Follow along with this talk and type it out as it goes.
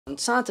On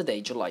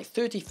Saturday, July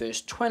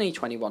 31st,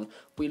 2021,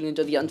 we learned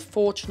of the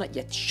unfortunate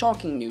yet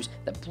shocking news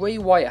that Bray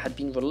Wyatt had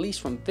been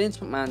released from Vince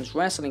McMahon's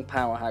wrestling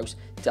powerhouse,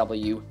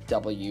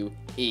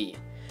 WWE.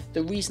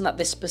 The reason that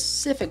this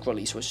specific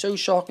release was so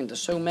shocking to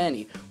so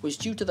many was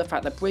due to the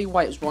fact that Bray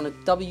Wyatt was one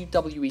of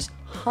WWE's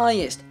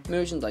highest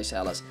merchandise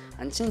sellers,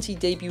 and since he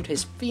debuted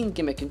his Fiend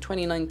gimmick in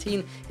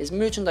 2019, his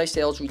merchandise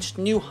sales reached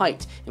new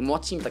heights in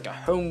what seemed like a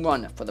home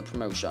run for the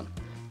promotion.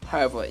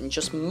 However, in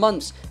just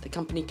months, the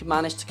company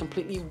managed to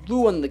completely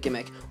ruin the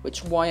gimmick,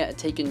 which Wyatt had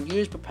taken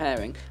years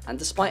preparing, and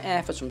despite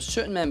efforts from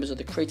certain members of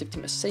the creative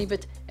team to save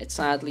it, it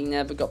sadly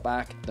never got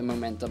back the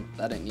momentum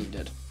that it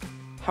needed.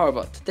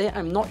 However, today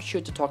I'm not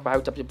here to talk about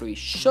how WWE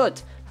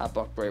should have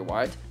booked Bray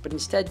Wyatt, but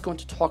instead going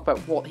to talk about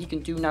what he can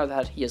do now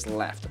that he has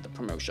left the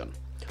promotion.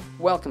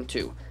 Welcome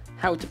to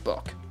How to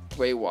Book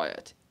Bray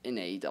Wyatt in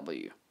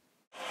AEW.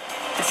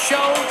 The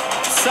show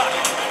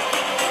sucked.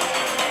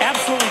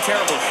 Absolutely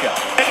terrible show.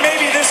 And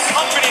maybe this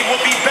company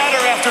will be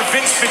better after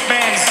Vince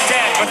McMahon's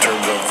dead. In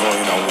terms of,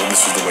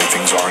 this is the way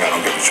things are, and I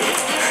don't give a shit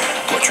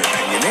what your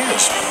opinion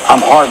is. I'm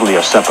hardly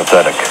a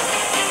sympathetic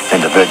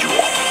individual.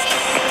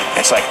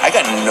 It's like, I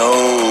got no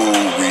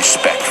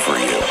respect for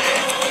you.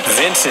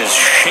 Vince is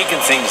shaking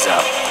things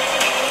up.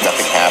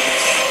 Nothing happens.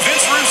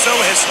 Vince Russo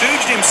has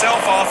stooged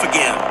himself off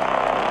again.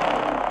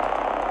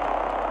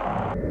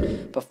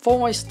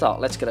 Before I start,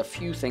 let's get a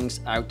few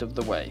things out of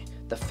the way.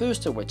 The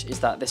first of which is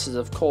that this is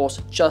of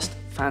course just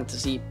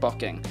fantasy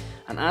booking,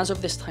 and as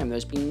of this time there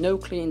has been no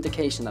clear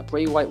indication that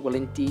Bray Wyatt will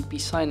indeed be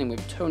signing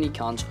with Tony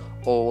Khan's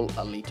All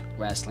Elite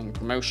Wrestling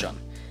promotion.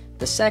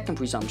 The second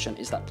presumption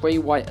is that Bray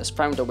Wyatt has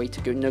found a way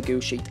to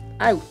negotiate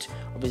out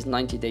of his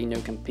 90-day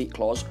no-compete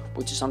clause,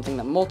 which is something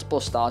that multiple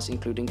stars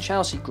including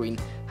Chelsea Green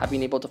have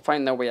been able to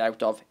find their way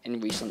out of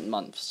in recent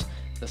months.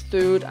 The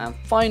third and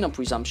final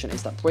presumption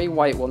is that Bray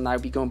Wyatt will now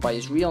be going by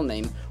his real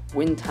name,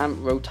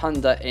 Windham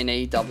Rotunda in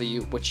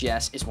AEW, which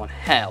yes, is one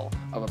hell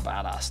of a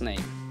badass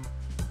name.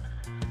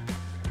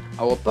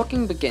 Our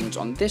booking begins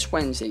on this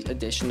Wednesday's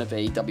edition of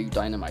AEW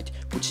Dynamite,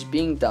 which is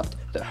being dubbed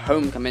the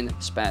Homecoming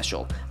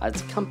Special, as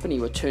the company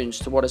returns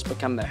to what has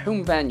become their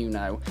home venue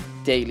now,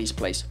 Daily's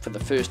Place, for the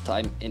first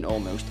time in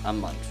almost a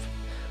month.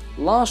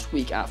 Last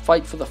week at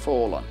Fight for the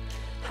Fallen,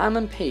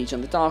 Hangman Page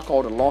and the Dark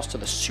Order lost to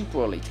the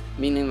Super Elite,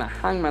 meaning that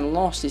Hangman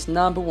lost his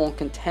 #1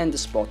 contender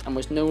spot and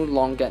was no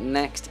longer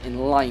next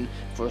in line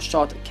for a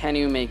shot at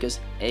Kenny Omega's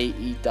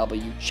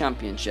AEW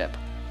Championship.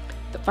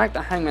 The fact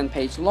that Hangman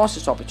Page lost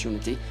this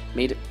opportunity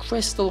made it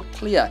crystal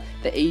clear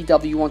that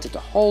AEW wanted to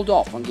hold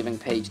off on giving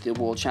Page the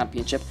World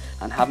Championship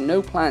and have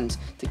no plans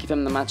to give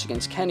him the match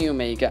against Kenny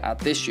Omega at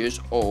this year's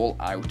All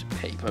Out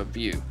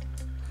pay-per-view.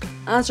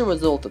 As a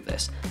result of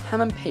this,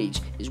 Hangman Page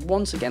is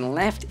once again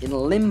left in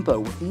limbo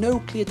with no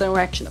clear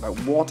direction about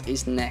what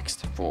is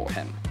next for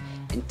him.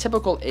 In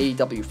typical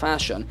AEW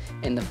fashion,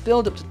 in the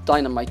build-up to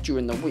Dynamite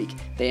during the week,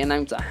 they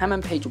announced that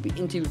Hangman Page will be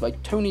interviewed by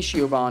Tony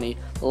Schiavone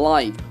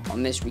live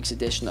on this week's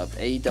edition of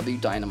AEW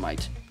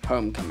Dynamite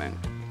Homecoming.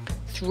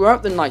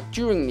 Throughout the night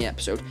during the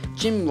episode,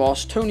 Jim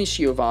Ross, Tony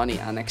Schiavone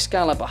and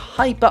Excalibur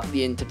hype up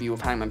the interview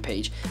with Hangman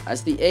Page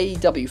as the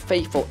AEW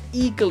faithful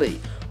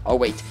eagerly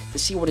await to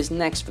see what is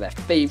next for their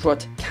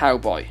favourite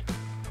cowboy.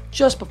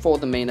 Just before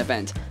the main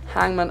event,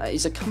 Hangman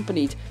is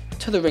accompanied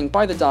to the ring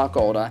by the Dark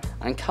Order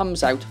and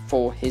comes out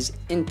for his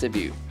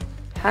interview.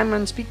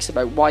 Hangman speaks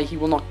about why he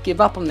will not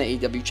give up on the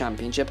AEW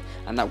Championship,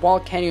 and that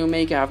while Kenny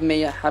Omega may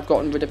have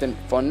gotten rid of him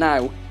for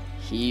now,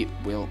 he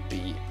will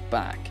be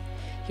back.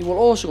 He will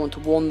also go on to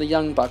warn the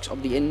Young Bucks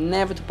of the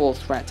inevitable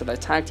threat to their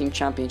tag team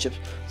championships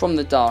from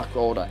the Dark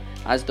Order,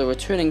 as the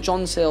returning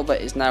John Silver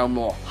is now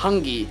more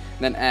hungry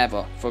than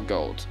ever for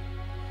gold.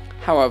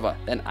 However,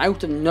 then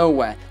out of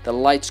nowhere the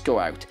lights go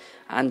out,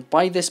 and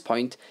by this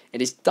point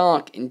it is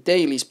dark in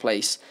Daily's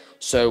Place,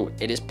 so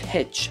it is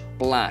pitch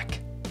black.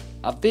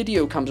 A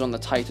video comes on the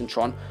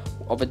Titantron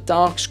of a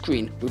dark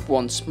screen with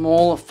one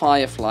small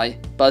firefly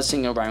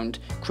buzzing around,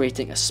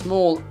 creating a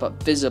small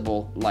but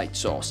visible light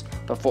source,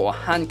 before a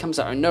hand comes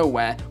out of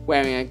nowhere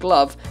wearing a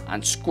glove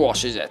and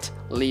squashes it,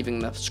 leaving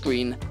the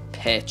screen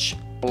pitch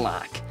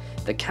black.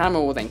 The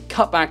camera will then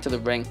cut back to the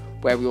ring,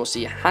 where we will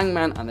see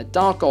Hangman and the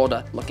Dark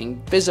Order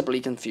looking visibly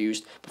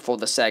confused before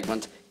the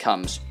segment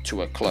comes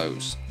to a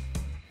close.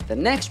 The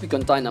next week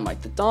on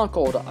Dynamite, the Dark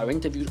Order are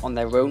interviewed on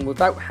their own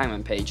without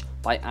Hangman Page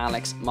by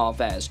Alex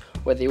Marvez,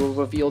 where they will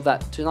reveal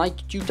that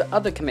tonight, due to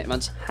other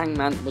commitments,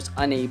 Hangman was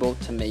unable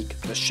to make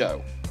the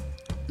show.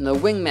 The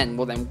Wingmen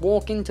will then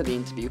walk into the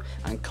interview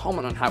and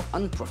comment on how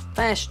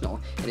unprofessional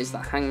it is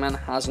that Hangman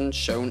hasn't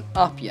shown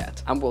up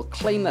yet, and will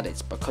claim that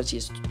it's because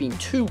he's been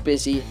too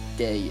busy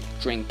day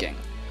drinking.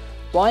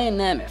 Ryan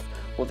Nemeth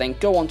will then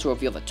go on to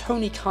reveal that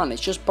Tony Khan has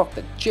just booked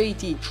that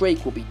JD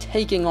Drake will be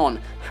taking on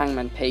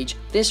Hangman Page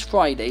this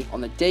Friday on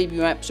the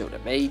debut episode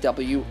of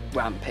AEW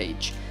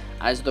Rampage.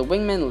 As the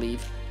Wingmen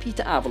leave,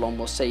 Peter Avalon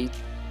will say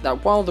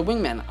that while the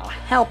Wingmen are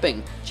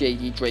helping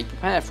JD Drake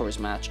prepare for his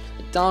match,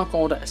 the Dark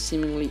Order are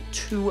seemingly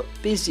too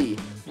busy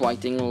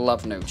writing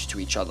love notes to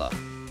each other.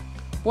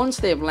 Once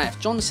they have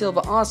left, John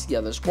Silver asks the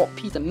others what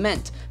Peter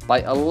meant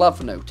by a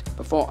love note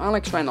before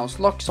Alex Reynolds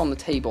looks on the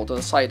table to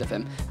the side of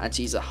him and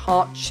sees a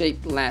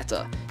heart-shaped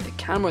letter. The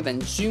camera then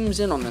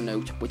zooms in on the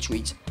note, which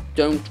reads,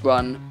 "Don't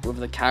run with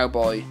the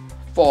cowboy,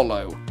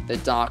 follow the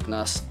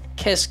darkness,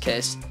 kiss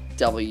kiss,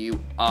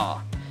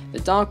 WR." The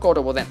Dark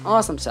Order will then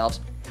ask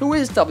themselves, who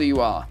is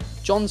WR?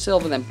 John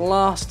Silver then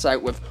blasts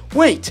out with,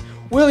 "Wait,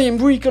 William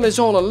Regal is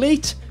All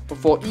Elite,"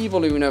 before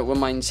Evil Uno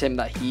reminds him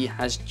that he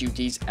has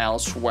duties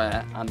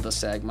elsewhere, and the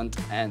segment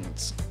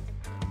ends.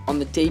 On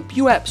the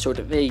debut episode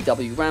of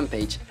AEW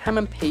Rampage,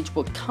 Hangman Page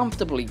will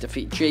comfortably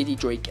defeat JD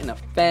Drake in a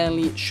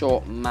fairly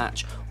short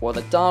match while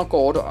the Dark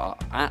Order are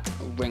at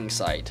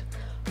ringside.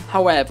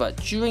 However,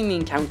 during the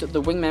encounter,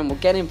 the Wingmen will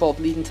get involved,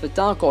 leading to the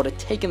Dark Order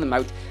taking them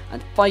out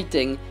and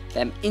fighting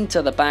them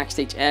into the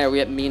backstage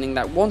area, meaning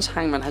that once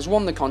Hangman has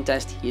won the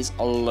contest, he is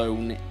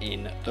alone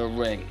in the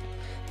ring.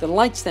 The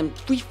lights then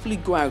briefly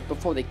go out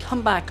before they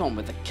come back on,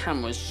 with the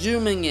camera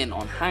zooming in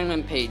on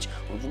Hangman Page,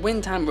 with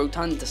Windham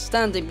Rotunda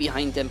standing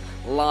behind him,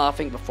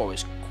 laughing before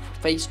his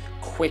face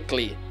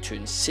quickly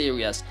turns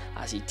serious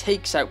as he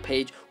takes out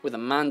Page with a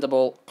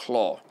mandible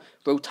claw.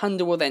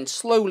 Rotunda will then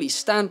slowly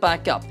stand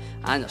back up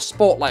and a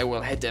spotlight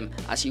will hit him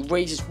as he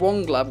raises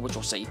one glove, which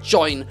will say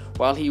join,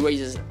 while he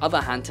raises his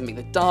other hand to make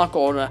the Dark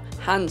Order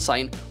hand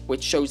sign,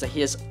 which shows that he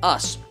has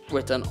us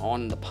written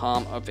on the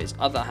palm of his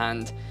other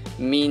hand,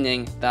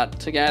 meaning that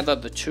together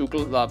the two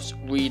gloves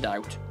read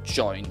out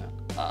join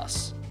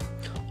us.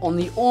 On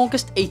the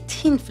August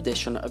 18th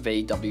edition of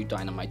AEW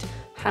Dynamite,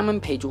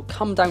 Hangman Page will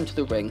come down to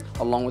the ring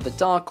along with the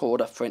Dark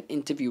Order for an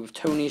interview with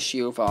Tony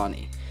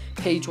Schiavone.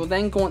 Page will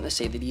then go on to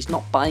say that he's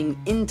not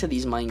buying into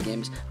these mind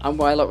games, and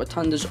while at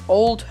Rotunda's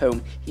old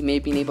home he may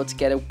have been able to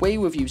get away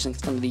with using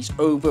some of these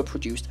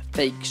overproduced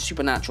fake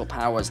supernatural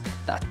powers,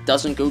 that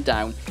doesn't go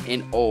down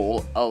in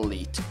All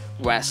Elite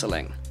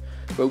Wrestling.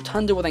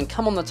 Rotunda will then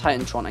come on the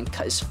Titantron and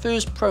cut his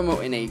first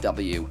promo in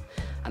AEW.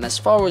 And as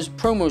far as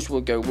promos will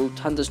go,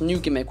 Rotunda's new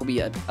gimmick will be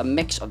a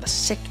mix of the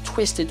sick,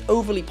 twisted,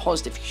 overly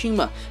positive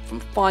humour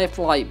from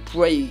Firefly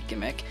Bray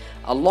gimmick,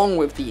 along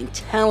with the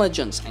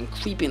intelligence and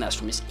creepiness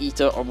from his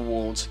Eater of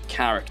Worlds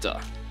character.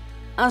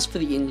 As for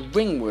the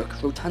in-ring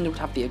work, Rotunda would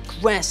have the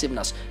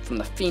aggressiveness from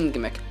the Fiend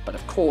gimmick, but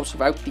of course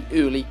without the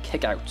early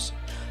kickouts.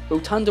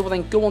 Rotunda will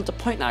then go on to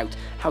point out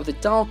how the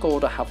Dark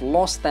Order have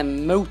lost their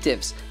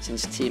motives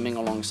since teaming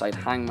alongside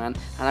Hangman, and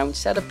how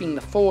instead of being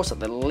the force that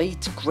the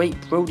late great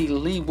Brody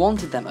Lee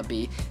wanted them to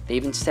be,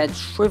 they've instead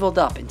shriveled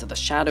up into the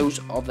shadows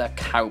of their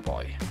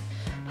cowboy.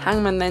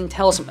 Hangman then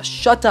tells him to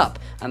shut up,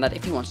 and that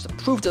if he wants to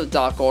prove to the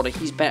Dark Order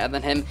he's better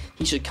than him,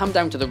 he should come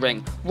down to the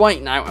ring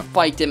right now and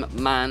fight him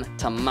man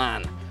to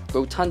man.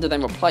 Rotunda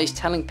then replies,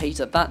 telling Page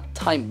that that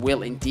time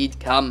will indeed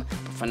come,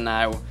 but for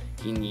now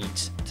he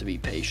needs to be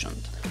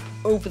patient.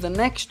 Over the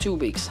next 2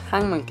 weeks,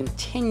 Hangman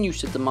continues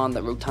to demand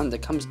that Rotunda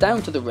comes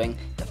down to the ring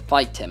to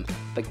fight him,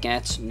 but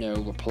gets no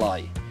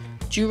reply.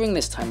 During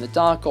this time, the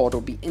Dark Order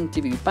will be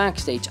interviewed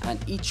backstage, and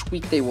each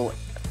week they will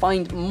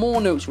find more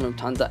notes from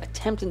Rotunda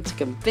attempting to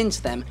convince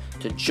them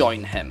to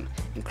join him,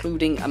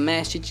 including a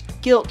message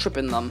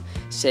guilt-tripping them,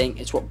 saying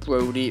it's what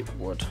Brody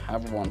would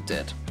have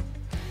wanted.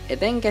 It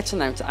then gets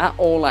announced at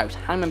All Out,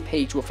 Hangman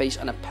Page will face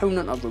an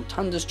opponent of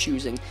Rotunda's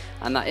choosing,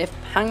 and that if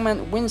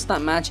Hangman wins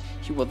that match,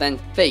 he will then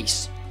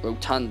face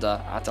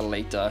Rotunda at a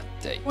later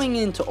date. Going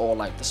into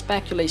All Out, the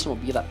speculation will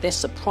be that this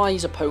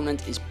surprise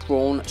opponent is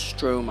Braun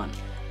Strowman.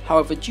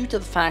 However, due to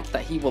the fact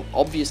that he will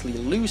obviously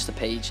lose to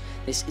Page,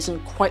 this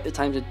isn't quite the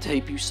time to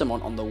debut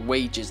someone on the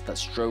wages that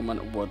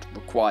Strowman would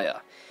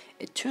require.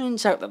 It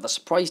turns out that the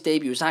surprise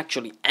debut is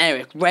actually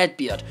Eric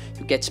Redbeard,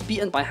 who gets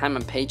beaten by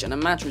Hangman Page in a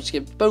match which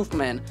gives both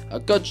men a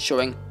good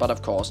showing, but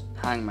of course,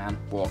 Hangman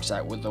walks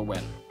out with the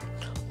win.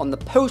 On the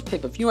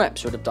post-pay-per-view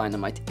episode of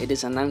Dynamite, it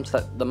is announced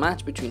that the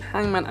match between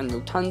Hangman and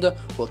Rotunda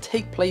will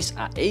take place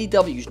at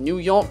AEW's New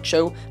York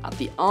show at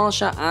the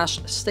Arsha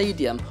Ash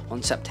Stadium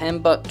on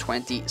September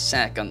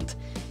 22nd.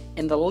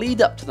 In the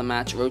lead up to the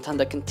match,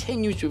 Rotunda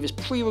continues with his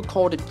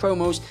pre-recorded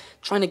promos,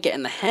 trying to get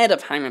in the head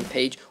of Hangman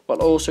Page,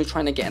 while also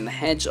trying to get in the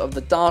heads of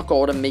the Dark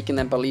Order, making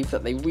them believe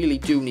that they really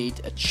do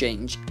need a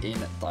change in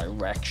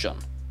direction.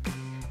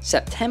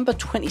 September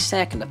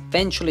 22nd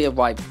eventually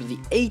arrived, with the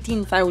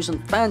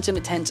 18,000 fans in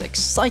attendance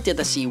excited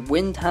to see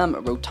Windham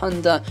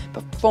Rotunda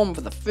perform for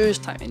the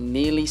first time in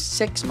nearly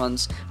 6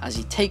 months as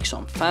he takes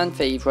on fan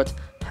favourite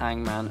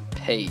Hangman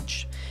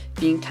Page.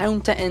 The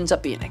encounter ends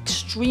up being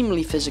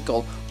extremely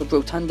physical, with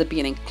Rotunda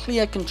being in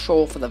clear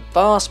control for the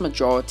vast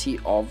majority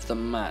of the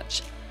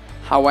match.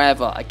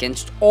 However,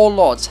 against all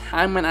odds,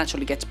 Hangman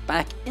actually gets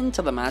back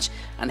into the match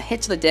and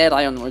hits the dead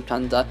eye on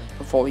Rotunda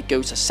before he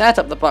goes to set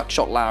up the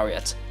buckshot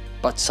lariat.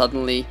 But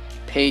suddenly,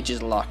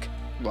 Page's luck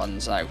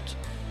runs out.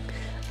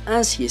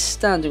 As he is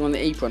standing on the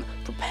apron,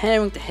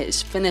 preparing to hit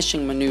his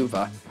finishing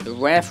maneuver, the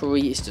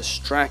referee is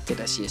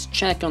distracted as he is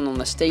checking on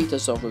the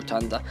status of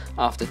Rotunda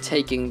after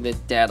taking the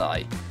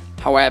Deadeye.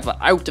 However,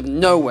 out of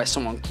nowhere,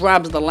 someone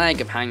grabs the leg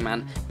of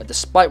Hangman, but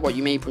despite what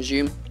you may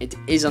presume, it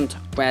isn't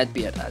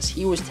Redbeard, as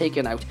he was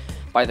taken out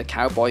by the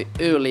Cowboy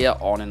earlier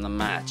on in the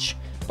match.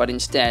 but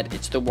instead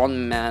it's the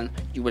one man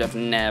you would have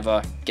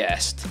never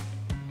guessed.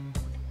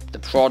 The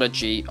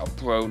prodigy of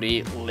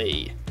Brody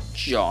Lee,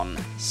 John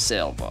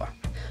Silver.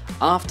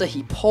 After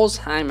he pulls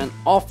Hangman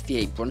off the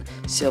apron,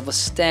 Silver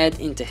stared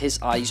into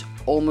his eyes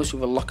almost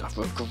with a look of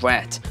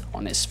regret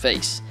on his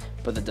face,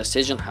 but the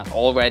decision had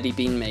already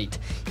been made.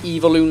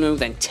 Evil Uno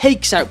then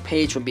takes out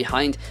Page from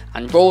behind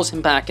and rolls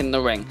him back in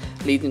the ring,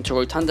 leading to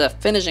Rotunda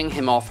finishing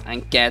him off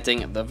and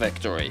getting the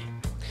victory.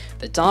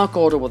 The Dark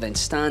Order will then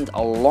stand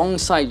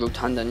alongside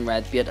Rotunda and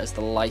Redbeard as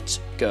the lights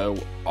go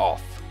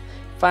off.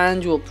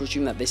 Fans will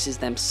presume that this is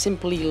them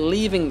simply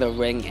leaving the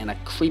ring in a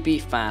creepy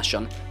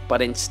fashion,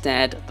 but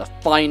instead the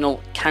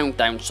final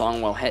countdown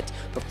song will hit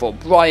before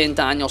Bryan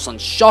Danielson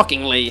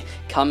shockingly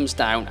comes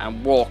down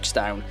and walks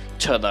down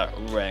to the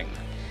ring.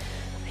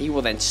 He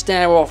will then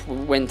stare off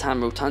with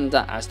Windham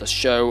Rotunda as the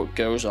show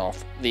goes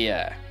off the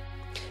air.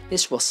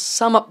 This will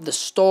sum up the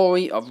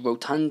story of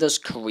Rotunda's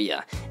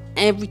career.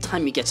 Every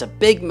time he gets a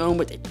big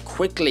moment, it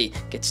quickly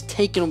gets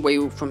taken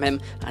away from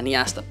him and he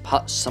has to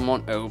put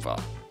someone over.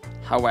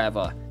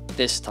 However,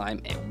 this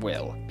time it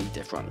will be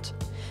different.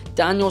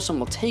 Danielson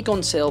will take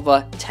on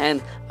Silver,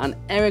 10 and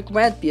Eric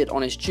Redbeard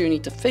on his journey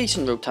to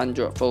facing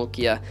Rotunda at Full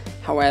Gear.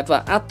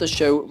 However, at the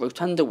show,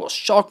 Rotunda will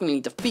shockingly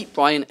defeat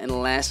Bryan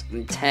in less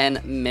than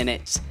 10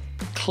 minutes,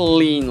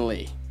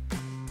 cleanly.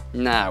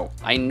 Now,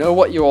 I know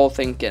what you're all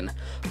thinking,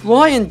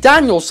 Bryan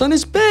Danielson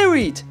is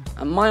buried!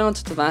 And my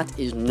answer to that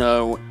is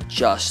no,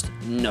 just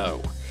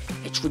no.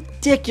 It's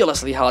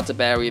ridiculously hard to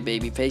bury a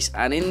babyface,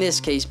 and in this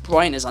case,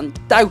 Bryan has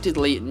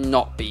undoubtedly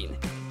not been.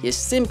 He has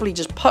simply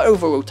just put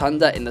over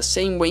Rotunda in the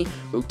same way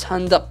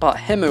Rotunda put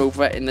him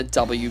over in the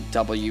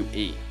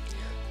WWE.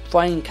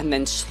 Bryan can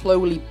then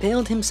slowly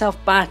build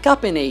himself back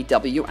up in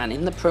AEW and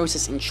in the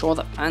process ensure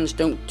that fans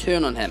don't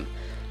turn on him.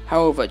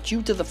 However,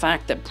 due to the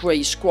fact that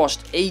Bray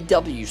squashed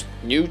AEW's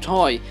new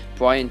toy,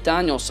 Bryan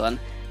Danielson,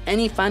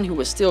 any fan who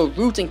was still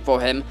rooting for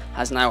him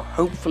has now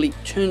hopefully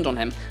turned on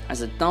him as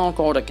the Dark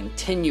Order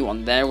continue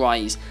on their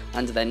rise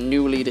under their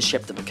new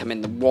leadership to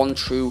becoming the one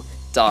true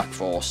Dark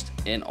Force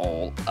in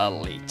all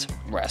Elite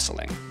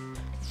Wrestling.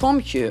 From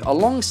here,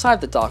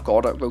 alongside the Dark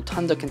Order,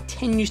 Rotunda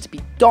continues to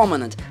be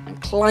dominant and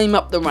climb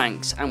up the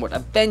ranks and would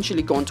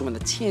eventually go on to win the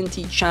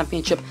TNT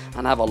Championship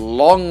and have a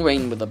long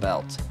reign with the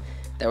belt.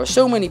 There are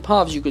so many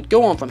paths you could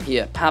go on from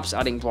here, perhaps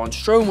adding Braun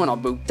Strowman or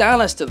Bo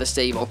Dallas to the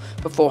stable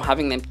before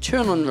having them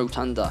turn on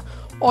Rotunda,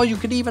 or you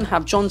could even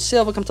have John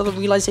Silver come to the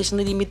realization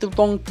that he made the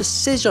wrong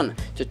decision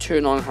to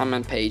turn on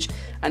Hangman Page,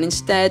 and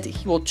instead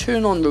he will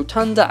turn on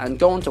Rotunda and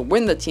go on to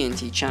win the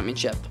TNT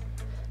Championship.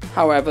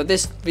 However,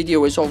 this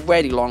video is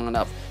already long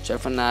enough, so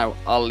for now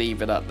I'll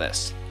leave it at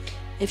this.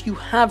 If you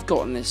have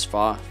gotten this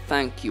far,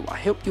 thank you. I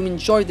hope you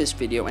enjoyed this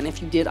video, and if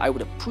you did, I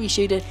would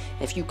appreciate it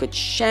if you could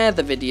share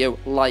the video,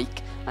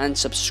 like, and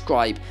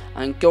subscribe,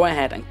 and go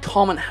ahead and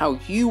comment how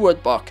you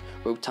would book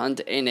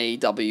Rotunda in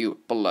AEW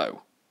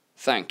below.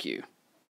 Thank you.